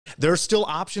There's still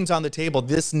options on the table.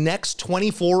 This next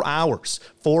 24 hours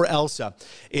for Elsa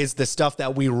is the stuff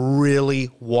that we really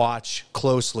watch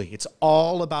closely. It's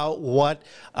all about what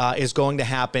is going to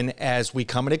happen as we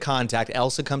come into contact.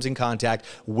 Elsa comes in contact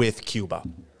with Cuba.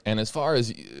 And as far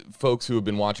as folks who have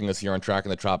been watching us here on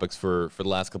Tracking the Tropics for the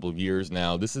last couple of years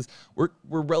now, we're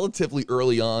relatively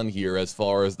early on here as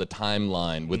far as the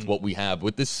timeline with what we have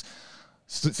with this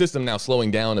system now slowing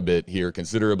down a bit here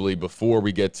considerably before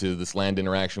we get to this land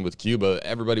interaction with Cuba.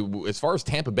 Everybody, as far as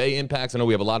Tampa Bay impacts, I know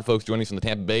we have a lot of folks joining us from the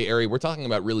Tampa Bay area. We're talking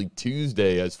about really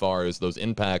Tuesday as far as those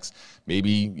impacts,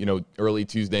 maybe, early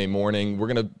Tuesday morning. We're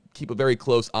going to keep a very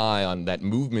close eye on that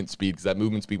movement speed, because that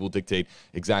movement speed will dictate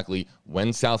exactly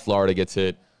when South Florida gets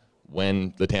hit,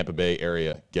 when the Tampa Bay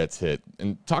area gets hit.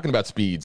 And talking about speeds,